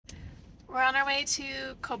We're on our way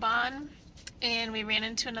to Coban and we ran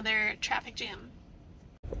into another traffic jam.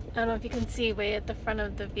 I don't know if you can see way at the front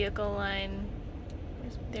of the vehicle line.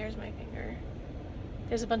 There's my finger.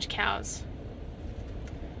 There's a bunch of cows.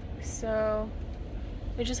 So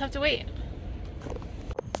we just have to wait.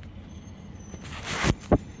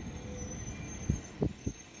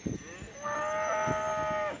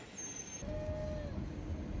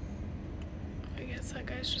 I guess that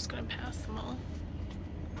guy's just gonna pass them all.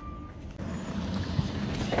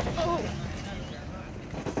 Oh!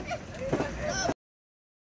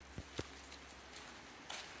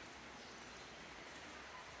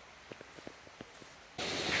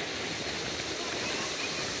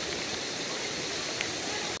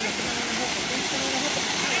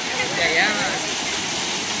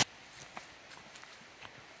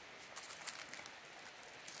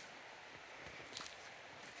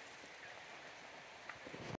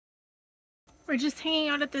 We're just hanging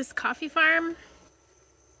out at this coffee farm.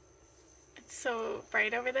 It's so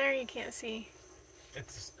bright over there, you can't see.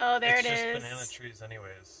 Oh, there it is. It's just banana trees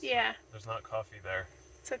anyways. Yeah. There's not coffee there.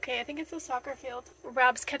 It's okay, I think it's a soccer field.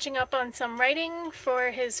 Rob's catching up on some writing for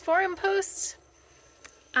his forum posts.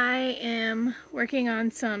 I am working on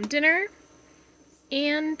some dinner.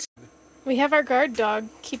 And we have our guard dog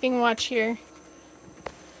keeping watch here.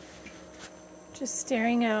 Just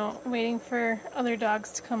staring out, waiting for other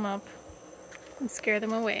dogs to come up and scare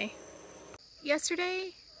them away.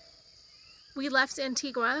 Yesterday, we left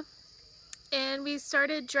Antigua and we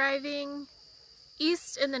started driving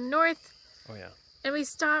east and then north. Oh yeah. And we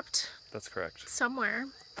stopped. That's correct. Somewhere.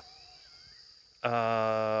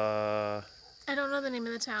 I don't know the name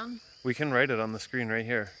of the town. We can write it on the screen right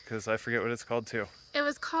here because I forget what it's called too. It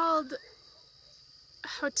was called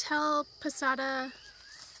Hotel Posada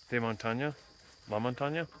De Montaña? La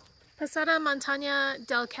Montaña? Posada Montaña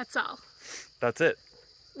del Quetzal. That's it.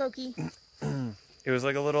 Loki. It was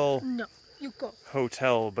like a little No, you go.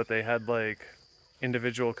 hotel, but they had like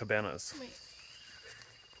individual cabanas. Wait.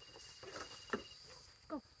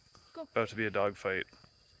 Go. Go. About to be a dog fight.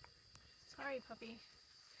 Sorry, puppy.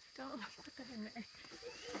 Don't put that in there.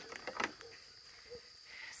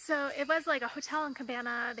 So it was like a hotel and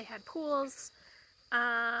cabana. They had pools.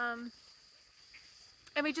 And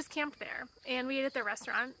we just camped there. And we ate at the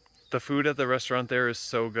restaurant. The food at the restaurant there is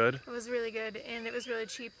so good. It was really good and it was really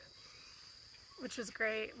cheap, which was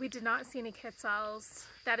great. We did not see any quetzals.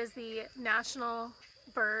 That is the national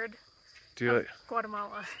bird of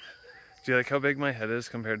Guatemala. Do you like how big my head is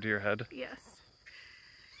compared to your head? Yes.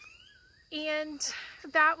 And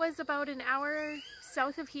that was about an hour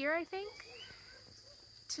south of here, I think.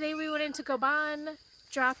 Today we went into Coban,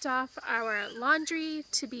 dropped off our laundry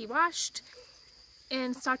to be washed,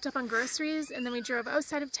 and stocked up on groceries, and then we drove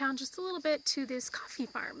outside of town just a little bit to this coffee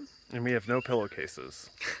farm. And we have no pillowcases.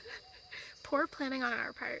 Poor planning on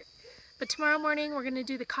our part. But tomorrow morning we're going to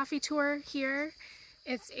do the coffee tour here.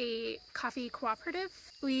 It's a coffee cooperative.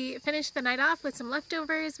 We finished the night off with some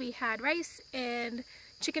leftovers. We had rice and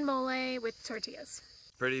chicken mole with tortillas.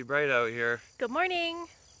 Pretty bright out here. Good morning.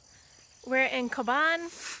 We're in Coban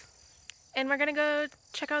and we're going to go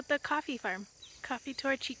check out the coffee farm. Coffee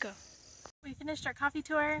tour Chico. We finished our coffee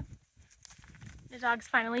tour. The dog's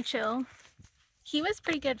finally chill. He was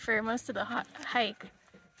pretty good for most of the hike,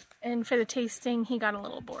 and for the tasting he got a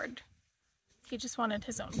little bored. He just wanted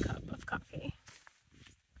his own cup of coffee.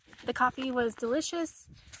 The coffee was delicious.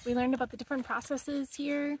 We learned about the different processes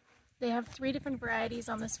here. They have 3 different varieties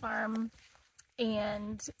on this farm,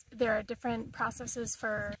 and there are different processes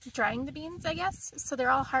for drying the beans, I guess. So they're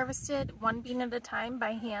all harvested 1 bean at a time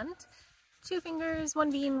by hand. 2 fingers, 1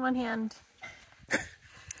 bean, 1 hand.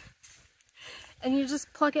 And you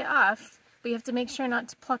just pluck it off. But you have to make sure not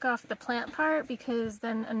to pluck off the plant part because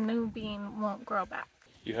then a new bean won't grow back.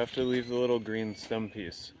 You have to leave the little green stem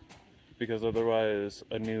piece because otherwise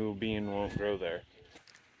a new bean won't grow there.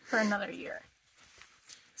 For another year.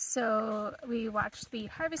 So we watched the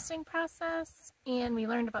harvesting process and we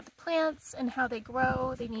learned about the plants and how they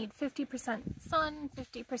grow. They need 50% sun,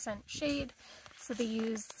 50% shade. So they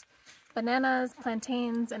use bananas,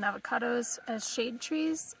 plantains, and avocados as shade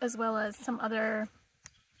trees, as well as some other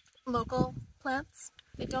local plants.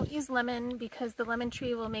 They don't use lemon because the lemon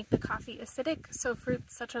tree will make the coffee acidic, so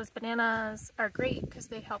fruits such as bananas are great because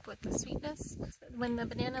they help with the sweetness. When the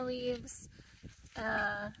banana leaves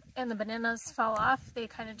and the bananas fall off, they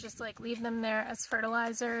kind of just like leave them there as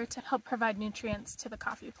fertilizer to help provide nutrients to the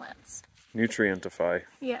coffee plants. Nutrientify.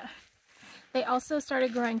 Yeah. They also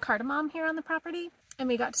started growing cardamom here on the property, and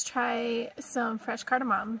we got to try some fresh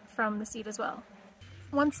cardamom from the seed as well.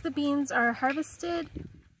 Once the beans are harvested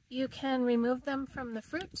you can remove them from the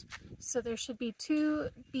fruit. So there should be 2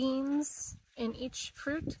 beans in each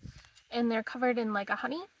fruit, and they're covered in like a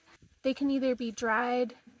honey. They can either be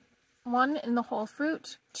dried, 1 in the whole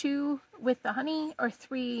fruit, 2 with the honey, or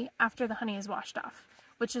 3 after the honey is washed off,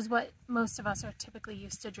 which is what most of us are typically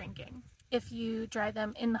used to drinking. If you dry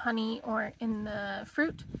them in the honey or in the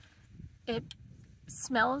fruit, it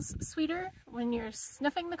smells sweeter when you're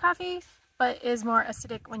sniffing the coffee, but is more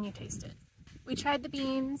acidic when you taste it. We tried the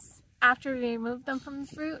beans after we removed them from the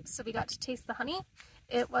fruit, so we got to taste the honey.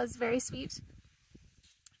 It was very sweet.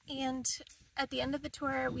 And at the end of the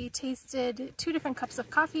tour, we tasted 2 different cups of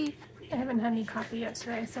coffee. I haven't had any coffee yet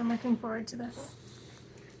today, so I'm looking forward to this.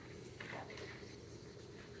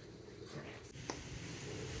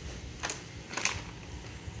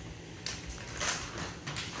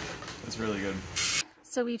 It's really good.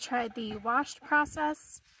 So we tried the washed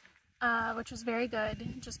process, which was very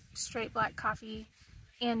good, just straight black coffee.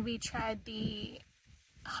 And we tried the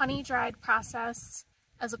honey dried process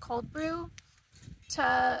as a cold brew.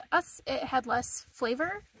 To us, it had less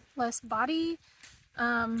flavor, less body,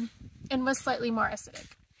 and was slightly more acidic.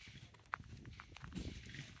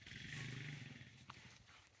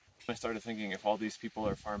 I started thinking, if all these people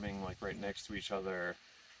are farming like right next to each other,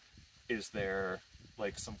 is there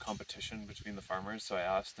like some competition between the farmers? So I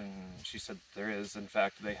asked, and she said there is. In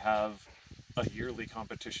fact, they have a yearly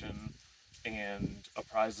competition, and a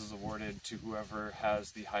prize is awarded to whoever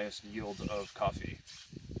has the highest yield of coffee.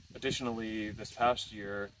 Additionally, this past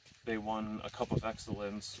year, they won a Cup of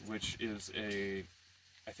Excellence, which is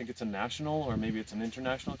I think it's a national or maybe it's an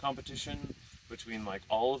international competition between like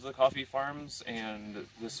all of the coffee farms, and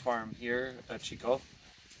this farm here at Chicoj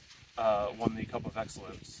won the Cup of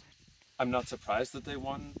Excellence. I'm not surprised that they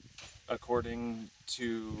won. According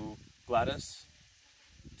to Gladys,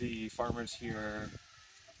 the farmers here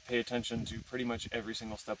pay attention to pretty much every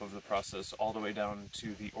single step of the process, all the way down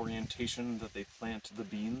to the orientation that they plant the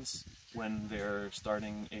beans when they're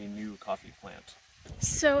starting a new coffee plant.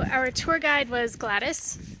 So our tour guide was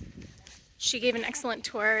Gladys. She gave an excellent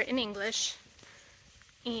tour in English,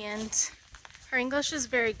 and her English is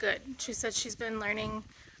very good. She said she's been learning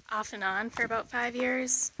off and on for about 5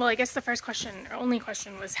 years. Well, I guess the first question, or only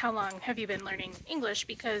question, was how long have you been learning English,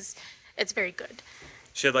 because it's very good.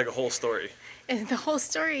 She had like a whole story. And the whole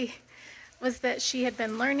story was that she had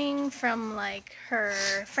been learning from like her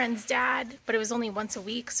friend's dad, but it was only once a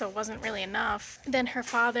week, so it wasn't really enough. Then her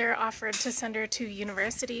father offered to send her to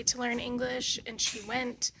university to learn English, and she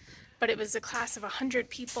went, but it was a class of 100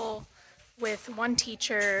 people with 1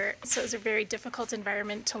 teacher, so it was a very difficult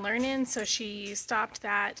environment to learn in, so she stopped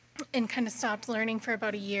that and kind of stopped learning for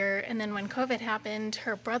about a year. And then when COVID happened,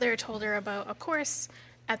 her brother told her about a course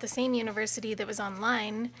at the same university that was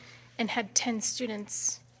online and had 10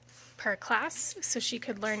 students per class, so she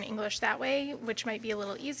could learn English that way, which might be a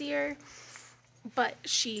little easier, but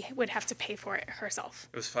she would have to pay for it herself.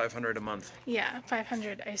 It was $500 a month. Yeah,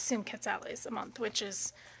 500, I assume, quetzales a month, which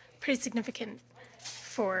is pretty significant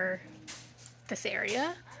for this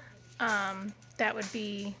area. That would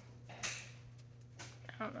be,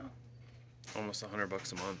 I don't know, Almost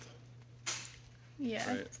 $100 a month. yeah,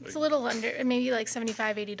 Right, it's a little under, maybe like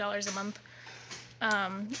 $75, $80 a month,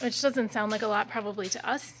 which doesn't sound like a lot probably to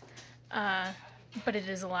us, but it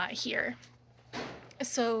is a lot here.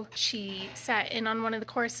 So she sat in on one of the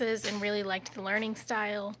courses and really liked the learning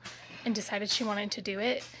style and decided she wanted to do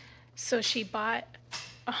it. So she bought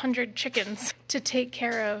 100 chickens to take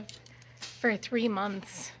care of for 3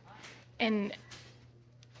 months and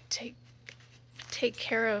take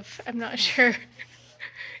care of, I'm not sure.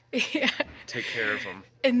 Yeah. Take care of them.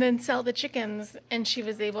 And then sell the chickens, and she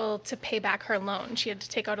was able to pay back her loan. She had to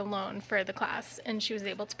take out a loan for the class, and she was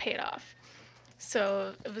able to pay it off.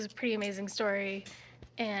 So it was a pretty amazing story,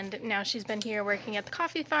 and now she's been here working at the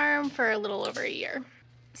coffee farm for a little over a year.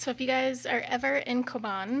 So if you guys are ever in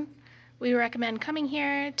Coban, we recommend coming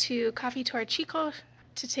here to Coffee Tour Chicoj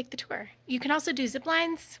to take the tour. You can also do zip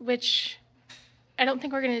lines, which I don't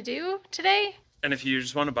think we're going to do today. And if you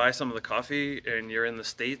just want to buy some of the coffee and you're in the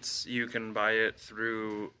States, you can buy it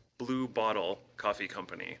through Blue Bottle Coffee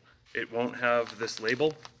Company. It won't have this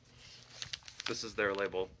label. This is their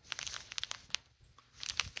label.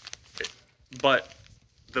 But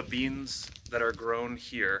the beans that are grown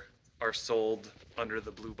here are sold under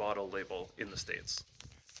the Blue Bottle label in the States.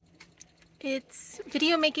 It's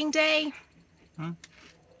video making day.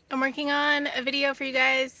 I'm working on a video for you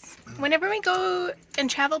guys. Whenever we go and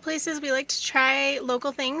travel places, we like to try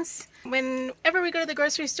local things. Whenever we go to the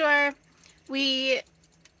grocery store, we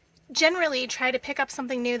generally try to pick up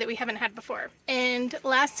something new that we haven't had before. And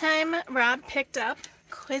last time, Rob picked up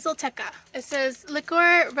Quetzalteca. It says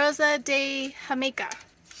Licor Rosa de Jamaica.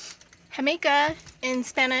 Jamaica in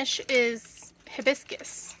Spanish is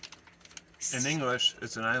hibiscus. In English,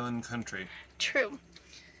 it's an island country. True.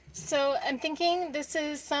 So I'm thinking this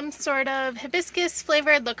is some sort of hibiscus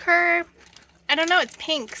flavored liqueur. I don't know, it's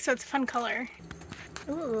pink, so it's a fun color.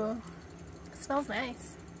 Ooh, it smells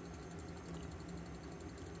nice.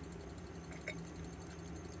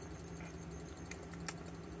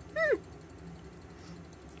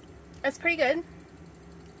 It's pretty good.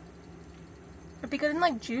 It'd be good in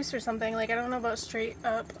like juice or something. Like, I don't know about straight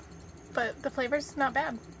up, but the flavor's not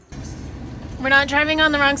bad. We're not driving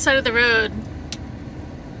on the wrong side of the road.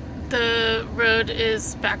 The road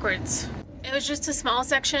is backwards. It was just a small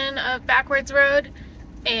section of backwards road,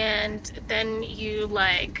 and then you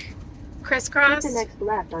like crisscross Take the next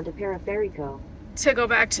left onto Periférico to go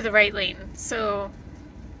back to the right lane. So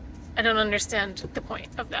I don't understand the point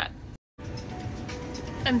of that.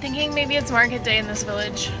 I'm thinking maybe it's market day in this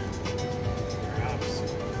village. Perhaps.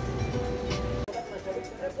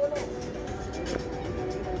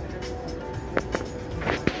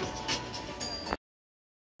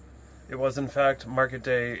 It was in fact market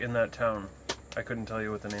day in that town. I couldn't tell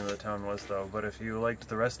you what the name of the town was though, but if you liked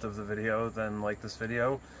the rest of the video, then like this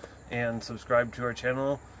video and subscribe to our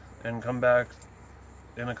channel and come back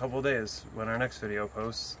in a couple days when our next video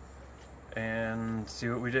posts and see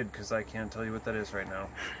what we did, because I can't tell you what that is right now.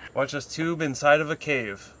 Watch us tube inside of a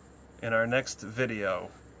cave in our next video.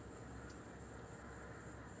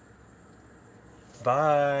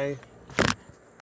 Bye!